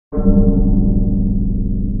Alright.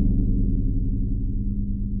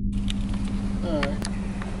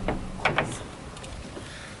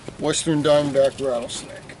 Western diamondback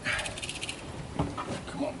rattlesnake.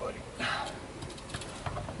 Come on, buddy.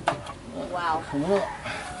 Wow. Come on up.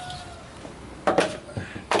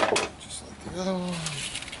 Just like the other one.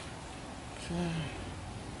 Okay.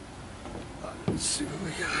 Let's see what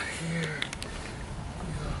we got here.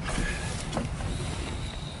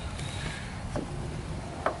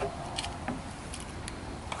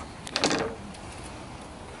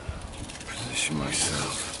 Position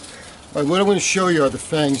myself. All right, what I'm going to show you are the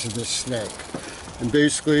fangs of this snake. And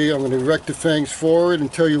basically, I'm going to erect the fangs forward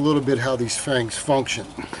and tell you a little bit how these fangs function.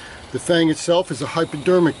 The fang itself is a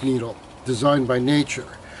hypodermic needle designed by nature.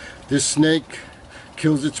 This snake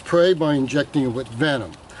kills its prey by injecting it with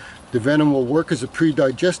venom. The venom will work as a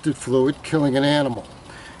pre-digested fluid, killing an animal.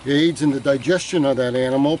 It aids in the digestion of that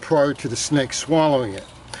animal prior to the snake swallowing it.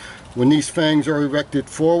 When these fangs are erected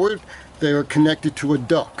forward, they are connected to a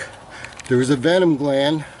duct. There is a venom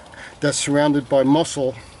gland that's surrounded by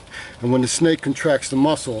muscle, and when the snake contracts the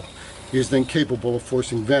muscle, it is then capable of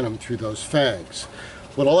forcing venom through those fangs.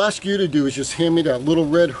 What I'll ask you to do is just hand me that little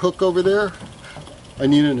red hook over there. I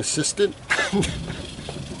need an assistant.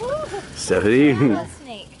 Snake.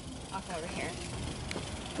 Off over here.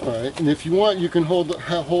 Alright, and if you want, you can hold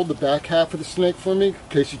the back half of the snake for me in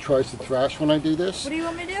case he tries to thrash when I do this. What do you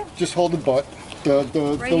want me to do? Just hold the butt, the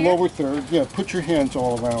Right lower third. Yeah, put your hands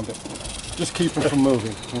all around it. Just keep it from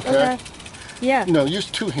moving, okay? Yeah. No, use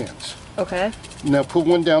two hands. Okay. Now put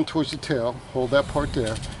one down towards the tail. Hold that part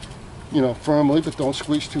there. You know, firmly, but don't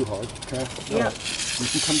squeeze too hard, okay? Yeah. Right. You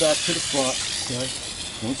can come back to the front, okay?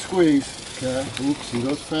 Don't squeeze, okay? Ooh, see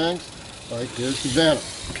those fangs? All right, there's the venom,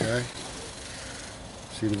 okay?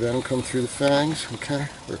 See the venom come through the fangs, okay?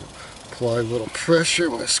 We're gonna apply a little pressure.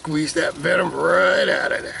 We're gonna squeeze that venom right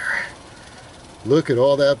out of there. Look at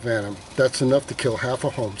all that venom. That's enough to kill half a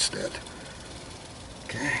homestead.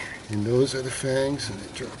 Okay, and those are the fangs, and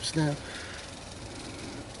it drops down.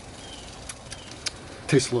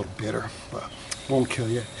 Tastes a little bitter, but won't kill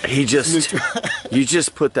you. You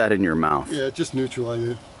just put that in your mouth. Yeah, just neutralize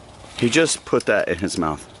it. He just put that in his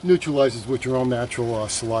mouth. Neutralizes with your own natural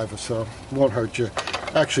saliva, so it won't hurt you.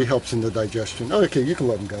 Actually helps in the digestion. Oh, okay, you can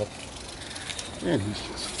let him go. And he's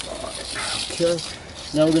just fine. Okay,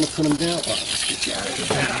 now we're going to put him down. Oh, let's get you out of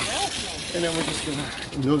here. And then we're just going to...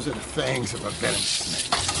 And those are the fangs of a venom snake.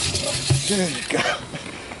 There you go.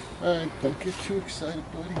 All right, don't get too excited,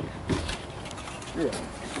 buddy. You're all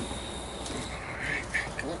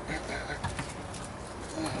right.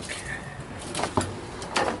 Okay.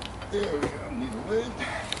 There we go. Need a lid.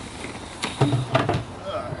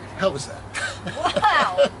 Alright. How was that?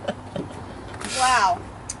 Wow. Wow.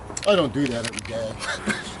 I don't do that every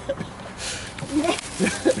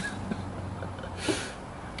day.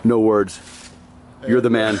 No words. You're the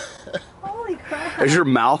man. Holy crap. Is your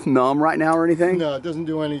mouth numb right now or anything? No, it doesn't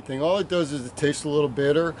do anything. All it does is it tastes a little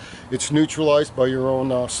bitter. It's neutralized by your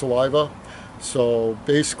own saliva. So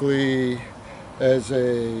basically, as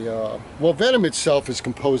a well, venom itself is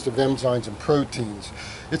composed of enzymes and proteins.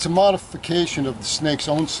 It's a modification of the snake's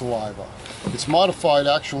own saliva. It's modified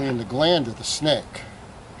actually in the gland of the snake.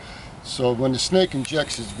 So when the snake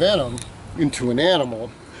injects its venom into an animal,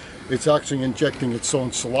 it's actually injecting its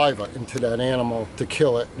own saliva into that animal to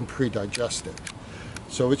kill it and pre-digest it.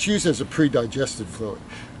 So it's used as a pre-digested fluid.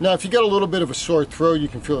 Now if you get a little bit of a sore throat, you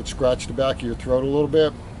can feel it scratch the back of your throat a little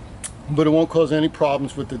bit, but it won't cause any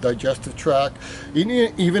problems with the digestive tract.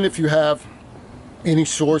 Even if you have any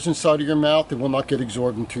sores inside of your mouth, it will not get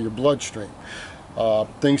absorbed into your bloodstream.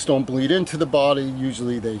 Things don't bleed into the body,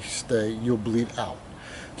 usually they stay, you'll bleed out.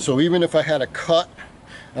 So even if I had a cut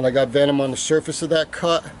and I got venom on the surface of that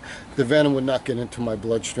cut, the venom would not get into my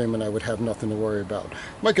bloodstream and I would have nothing to worry about.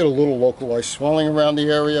 Might get a little localized swelling around the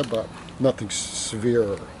area, but nothing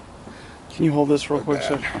severe. Can you hold this real quick,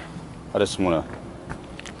 sir? I just want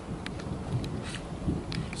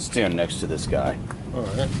to stand next to this guy. All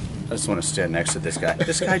right. I just want to stand next to this guy.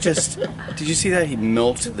 This guy just, did you see that? He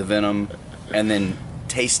milked the venom and then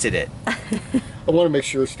tasted it. I want to make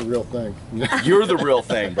sure it's the real thing. You're the real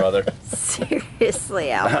thing, brother. Seriously,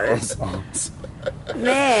 Albert.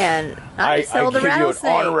 Man, I sold a give you an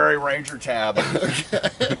rattlesnake. honorary ranger tab.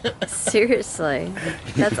 Seriously,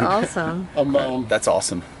 that's awesome. That's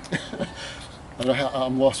awesome.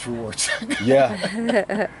 I'm lost for words.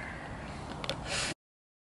 Yeah.